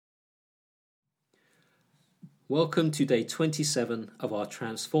Welcome to day 27 of our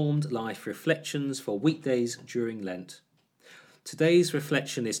Transformed Life Reflections for weekdays during Lent. Today's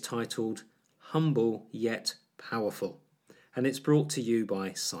reflection is titled Humble Yet Powerful, and it's brought to you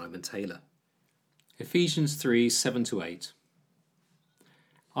by Simon Taylor. Ephesians 3:7-8.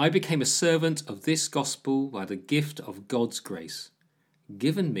 I became a servant of this gospel by the gift of God's grace,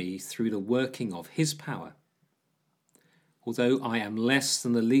 given me through the working of his power. Although I am less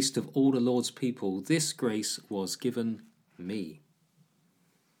than the least of all the Lord's people, this grace was given me.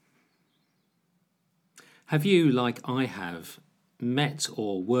 Have you, like I have, met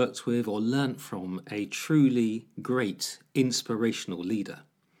or worked with or learnt from a truly great inspirational leader?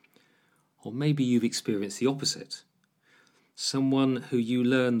 Or maybe you've experienced the opposite. Someone who you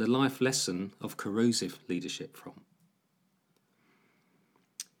learn the life lesson of corrosive leadership from.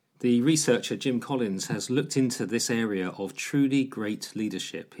 The researcher Jim Collins has looked into this area of truly great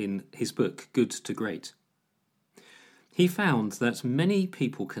leadership in his book, Good to Great. He found that many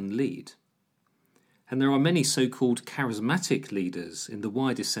people can lead, and there are many so-called charismatic leaders in the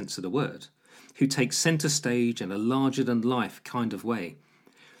widest sense of the word, who take centre stage in a larger-than-life kind of way.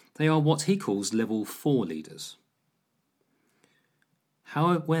 They are what he calls level 4 leaders.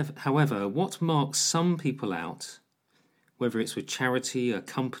 However, what marks some people out, whether it's with charity, a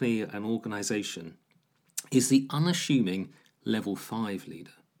company, an organisation, is the unassuming level 5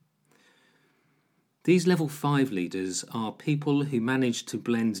 leader. These level 5 leaders are people who manage to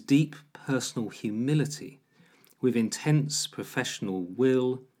blend deep personal humility with intense professional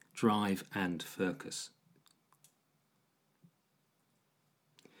will, drive and focus.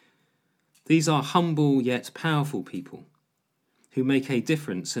 These are humble yet powerful people who make a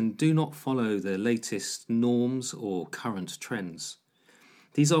difference and do not follow the latest norms or current trends.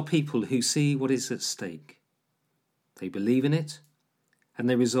 These are people who see what is at stake. They believe in it, and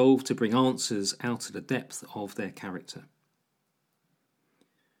they resolve to bring answers out of the depth of their character.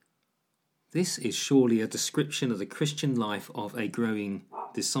 This is surely a description of the Christian life of a growing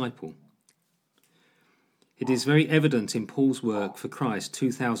disciple. It is very evident in Paul's work for Christ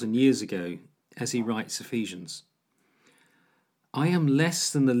 2,000 years ago as he writes Ephesians. I am less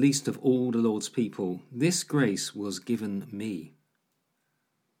than the least of all the Lord's people. This grace was given me.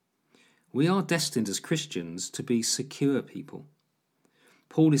 We are destined as Christians to be secure people.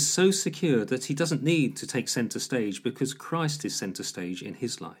 Paul is so secure that he doesn't need to take centre stage because Christ is centre stage in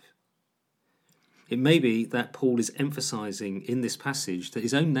his life. It may be that Paul is emphasising in this passage that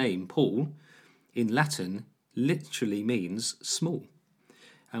his own name, Paul, in Latin, literally means small.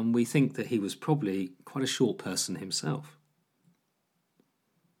 And we think that he was probably quite a short person himself.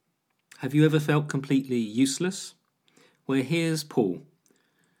 Have you ever felt completely useless? Well, here's Paul,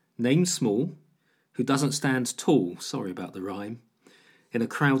 named small, who doesn't stand tall, sorry about the rhyme, in a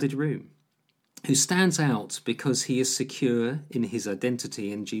crowded room, who stands out because he is secure in his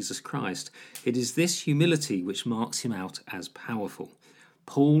identity in Jesus Christ. It is this humility which marks him out as powerful.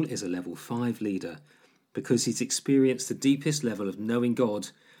 Paul is a level 5 leader because he's experienced the deepest level of knowing God,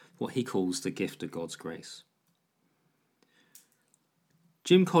 what he calls the gift of God's grace.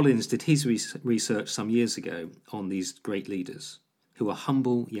 Jim Collins did his research some years ago on these great leaders who are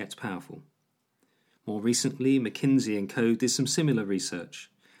humble yet powerful. More recently, McKinsey & Co. did some similar research.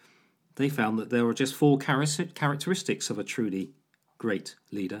 They found that there are just 4 characteristics of a truly great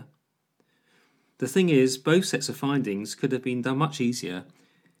leader. The thing is, both sets of findings could have been done much easier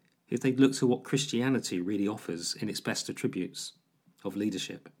if they'd looked at what Christianity really offers in its best attributes of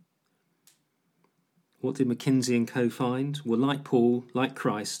leadership. What did McKinsey & Co. find? Well, like Paul, like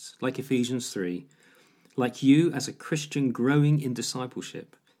Christ, like Ephesians 3, like you as a Christian growing in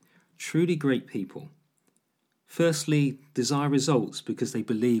discipleship, truly great people, firstly, desire results because they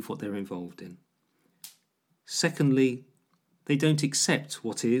believe what they're involved in. Secondly, they don't accept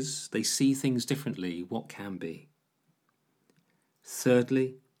what is, they see things differently, what can be.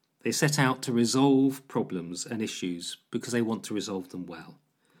 Thirdly, they set out to resolve problems and issues because they want to resolve them well.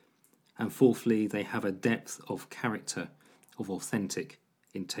 And fourthly, they have a depth of character, of authentic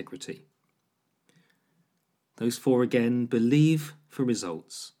integrity. Those 4 again: believe for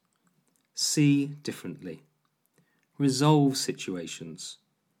results, see differently, resolve situations,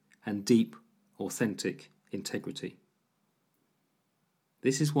 and deep, authentic integrity.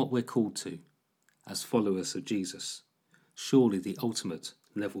 This is what we're called to as followers of Jesus, surely the ultimate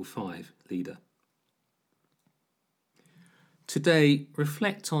level 5 leader. Today,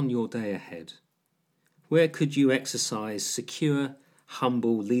 reflect on your day ahead. Where could you exercise secure,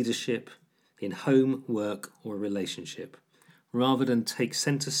 humble leadership in home, work or relationship, rather than take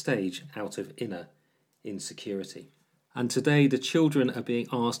centre stage out of inner insecurity? And today the children are being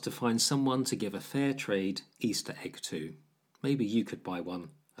asked to find someone to give a fair trade Easter egg to. Maybe you could buy one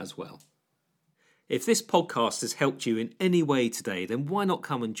as well. If this podcast has helped you in any way today, then why not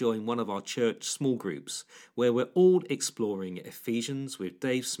come and join one of our church small groups where we're all exploring Ephesians with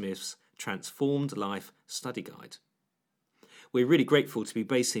Dave Smith's Transformed Life Study Guide. We're really grateful to be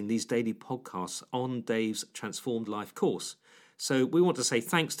basing these daily podcasts on Dave's Transformed Life course. So we want to say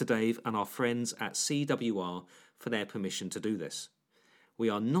thanks to Dave and our friends at CWR for their permission to do this. We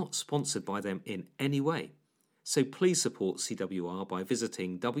are not sponsored by them in any way. So please support CWR by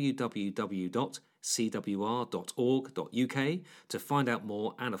visiting www.cwr.org.uk to find out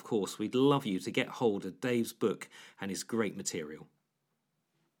more, and of course we'd love you to get hold of Dave's book and his great material.